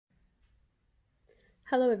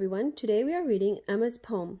Hello everyone, today we are reading Emma's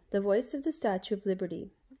poem, The Voice of the Statue of Liberty,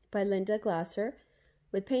 by Glaser,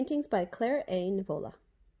 with paintings by Claire A. Nivola.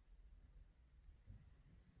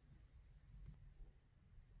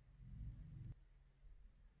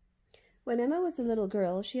 When Emma was a little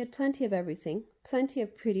girl, she had plenty of everything, plenty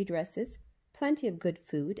of pretty dresses, plenty of good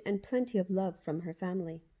food, and plenty of love from her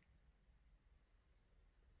family.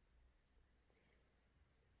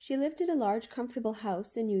 She lived in a large, comfortable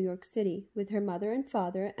house in New York City with her mother and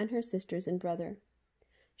father and her sisters and brother.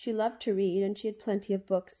 She loved to read, and she had plenty of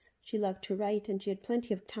books. She loved to write, and she had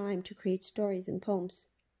plenty of time to create stories and poems.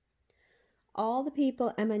 All the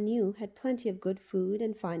people Emma knew had plenty of good food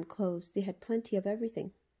and fine clothes. They had plenty of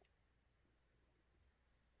everything.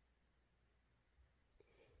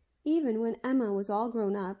 Even when Emma was all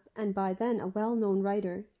grown up, and by then a well-known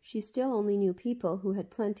writer, she still only knew people who had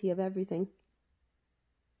plenty of everything.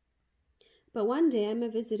 But one day Emma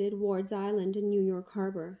visited Ward's Island in New York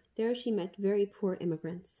Harbor. There she met very poor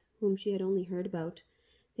immigrants, whom she had only heard about.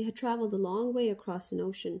 They had traveled a long way across an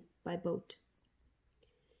ocean by boat.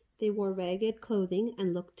 They wore ragged clothing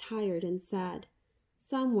and looked tired and sad.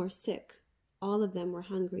 Some were sick. All of them were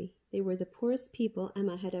hungry. They were the poorest people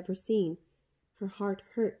Emma had ever seen. Her heart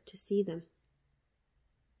hurt to see them.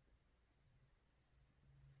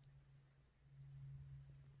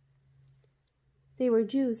 They were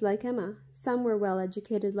Jews like Emma. Some were well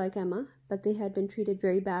educated like Emma, but they had been treated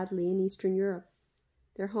very badly in Eastern Europe.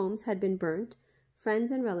 Their homes had been burnt.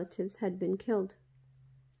 Friends and relatives had been killed.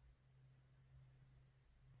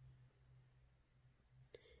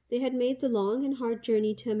 They had made the long and hard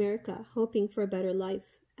journey to America, hoping for a better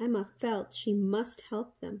life. Emma felt she must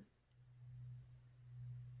help them.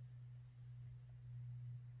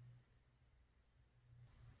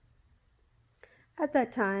 At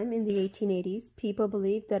that time, in the 1880s, people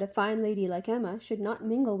believed that a fine lady like Emma should not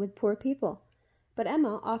mingle with poor people. But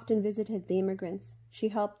Emma often visited the immigrants. She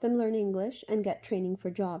helped them learn English and get training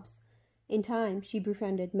for jobs. In time, she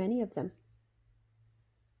befriended many of them.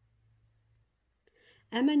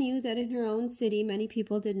 Emma knew that in her own city, many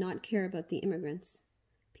people did not care about the immigrants.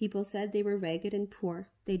 People said they were ragged and poor.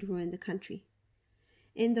 They'd ruin the country.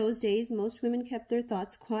 In those days, most women kept their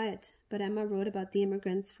thoughts quiet, but Emma wrote about the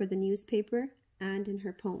immigrants for the newspaper and in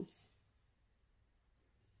her poems.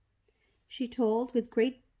 She told with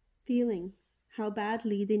great feeling how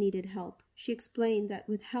badly they needed help. She explained that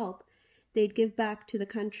with help, they'd give back to the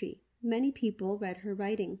country. Many people read her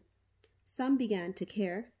writing. Some began to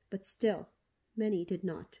care, but still, many did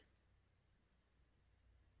not.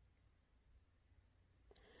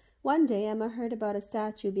 One day, Emma heard about a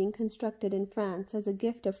statue being constructed in France as a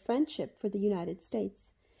gift of friendship for the United States.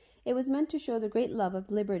 It was meant to show the great love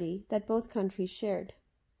of liberty that both countries shared.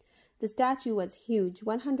 The statue was huge,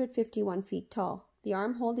 151 feet tall. The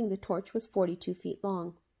arm holding the torch was 42 feet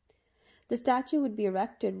long. The statue would be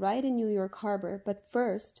erected right in New York Harbor, but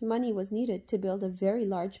first money was needed to build a very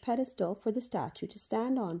large pedestal for the statue to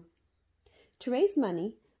stand on. To raise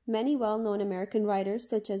money, many well-known American writers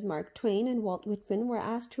such as Mark Twain and Walt Whitman were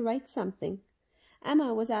asked to write something.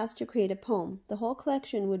 Emma was asked to create a poem. The whole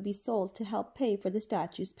collection would be sold to help pay for the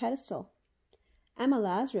statue's pedestal. Emma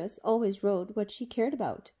Lazarus always wrote what she cared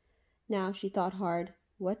about. Now she thought hard.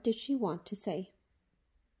 What did she want to say?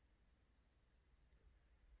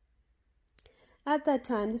 At that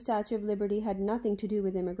time, the Statue of Liberty had nothing to do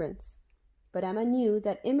with immigrants. But Emma knew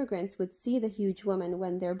that immigrants would see the huge woman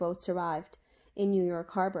when their boats arrived in New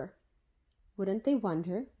York Harbor. Wouldn't they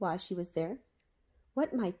wonder why she was there?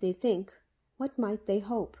 What might they think? What might they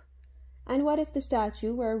hope? And what if the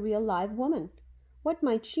statue were a real live woman? What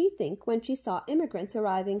might she think when she saw immigrants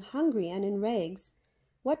arriving hungry and in rags?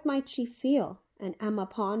 What might she feel? And Emma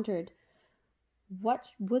pondered, what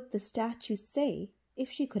would the statue say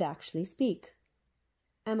if she could actually speak?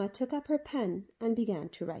 Emma took up her pen and began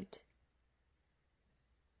to write.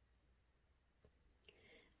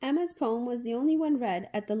 Emma's poem was the only one read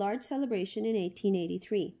at the large celebration in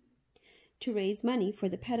 1883 to raise money for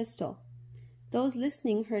the pedestal. Those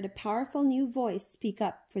listening heard a powerful new voice speak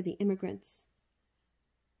up for the immigrants.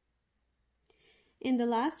 In the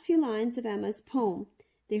last few lines of Emma's poem,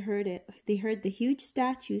 they heard the huge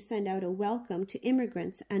statue send out a welcome to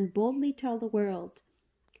immigrants and boldly tell the world,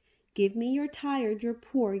 "Give me your tired, your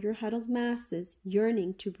poor, your huddled masses,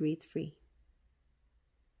 yearning to breathe free."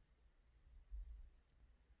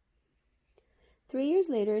 3 years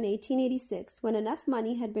later, in 1886, when enough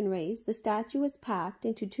money had been raised, the statue was packed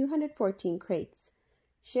into 214 crates,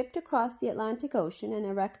 shipped across the Atlantic Ocean, and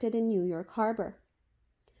erected in New York Harbor,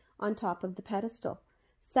 on top of the pedestal.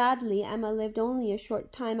 Sadly, Emma lived only a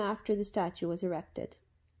short time after the statue was erected.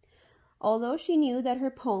 Although she knew that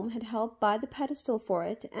her poem had helped buy the pedestal for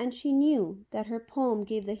it, and she knew that her poem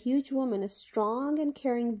gave the huge woman a strong and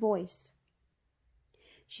caring voice,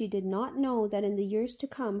 she did not know that in the years to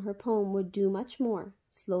come her poem would do much more.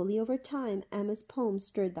 Slowly over time, Emma's poem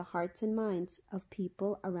stirred the hearts and minds of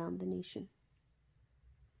people around the nation.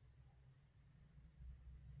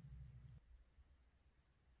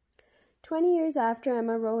 "20 years after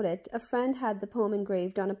Emma wrote it, a friend had the poem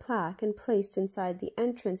engraved on a plaque and placed inside the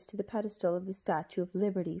entrance to the pedestal of the Statue of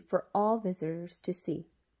Liberty for all visitors to see.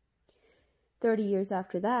 30 years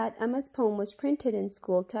after that, Emma's poem was printed in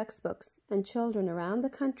school textbooks, and children around the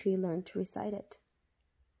country learned to recite it.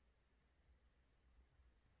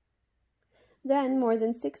 Then, more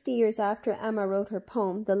than 60 years after Emma wrote her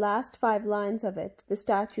poem, the last 5 lines of it, the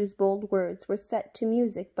statue's bold words, were set to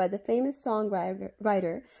music by the famous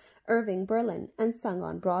songwriter Irving Berlin and sung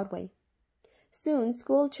on Broadway. Soon,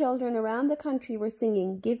 school children around the country were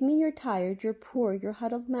singing, "Give me your tired, your poor, your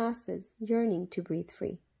huddled masses, yearning to breathe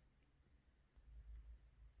free."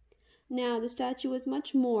 Now, the statue was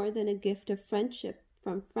much more than a gift of friendship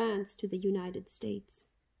from France to the United States.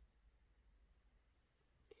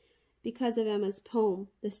 Because of Emma's poem,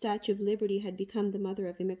 the Statue of Liberty had become the mother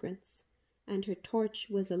of immigrants, and her torch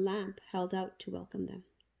was a lamp held out to welcome them.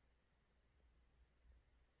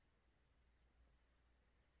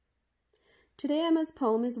 Today, Emma's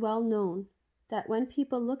poem is well known, that when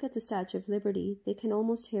people look at the Statue of Liberty, they can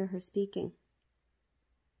almost hear her speaking.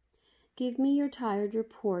 "Give me your tired, your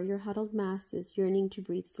poor, your huddled masses, yearning to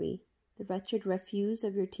breathe free, the wretched refuse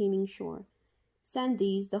of your teeming shore. Send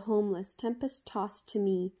these, the homeless, tempest-tossed to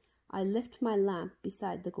me. I lift my lamp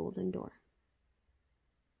beside the golden door."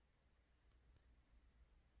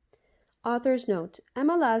 Author's note: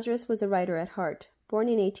 Emma Lazarus was a writer at heart. Born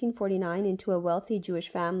in 1849 into a wealthy Jewish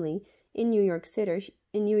family in New York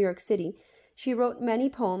City, she wrote many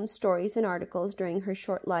poems, stories, and articles during her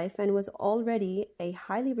short life and was already a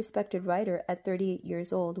highly respected writer at 38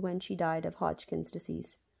 years old when she died of Hodgkin's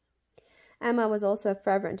disease. Emma was also a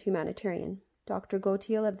fervent humanitarian. Dr.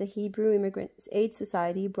 Gotiel of the Hebrew Immigrant Aid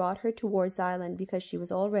Society brought her to Ward's Island because she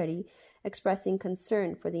was already expressing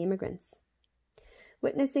concern for the immigrants.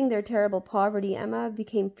 Witnessing their terrible poverty, Emma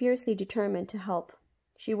became fiercely determined to help.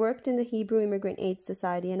 She worked in the Hebrew Immigrant Aid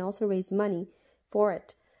Society and also raised money for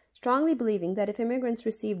it, strongly believing that if immigrants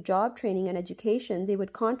received job training and education, they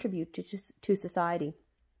would contribute to society.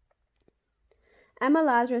 Emma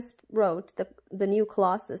Lazarus wrote the New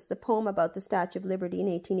Colossus, the poem about the Statue of Liberty, in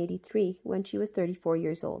 1883, when she was 34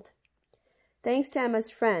 years old. Thanks to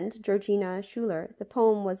Emma's friend, Georgina Schuler, the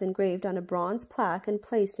poem was engraved on a bronze plaque and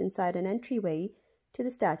placed inside an entryway to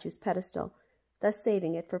the statue's pedestal, thus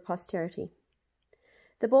saving it for posterity.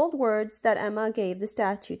 The bold words that Emma gave the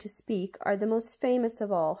statue to speak are the most famous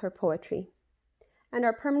of all her poetry, and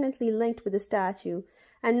are permanently linked with the statue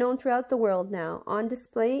and known throughout the world now. On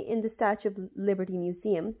display in the Statue of Liberty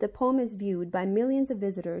Museum, the poem is viewed by millions of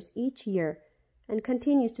visitors each year and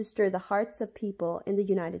continues to stir the hearts of people in the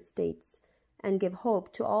United States and give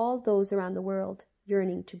hope to all those around the world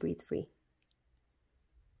yearning to breathe free.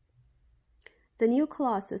 The New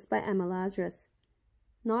Colossus by Emma Lazarus.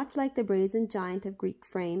 Not like the brazen giant of Greek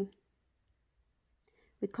frame,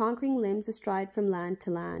 with conquering limbs astride from land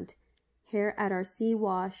to land, here at our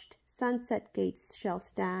sea-washed sunset gates shall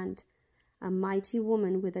stand a mighty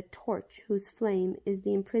woman with a torch whose flame is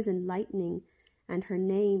the imprisoned lightning, and her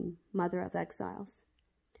name, Mother of Exiles.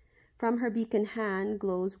 From her beacon hand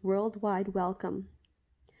glows worldwide welcome.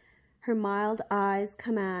 Her mild eyes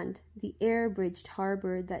command the air-bridged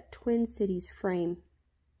harbor that twin cities frame.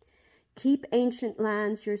 "Keep, ancient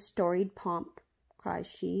lands, your storied pomp," cries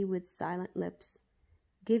she with silent lips.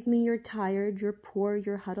 "Give me your tired, your poor,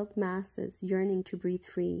 your huddled masses, yearning to breathe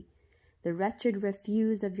free, the wretched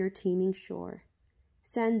refuse of your teeming shore.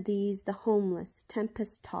 Send these, the homeless,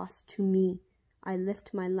 tempest-tossed, to me. I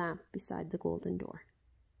lift my lamp beside the golden door."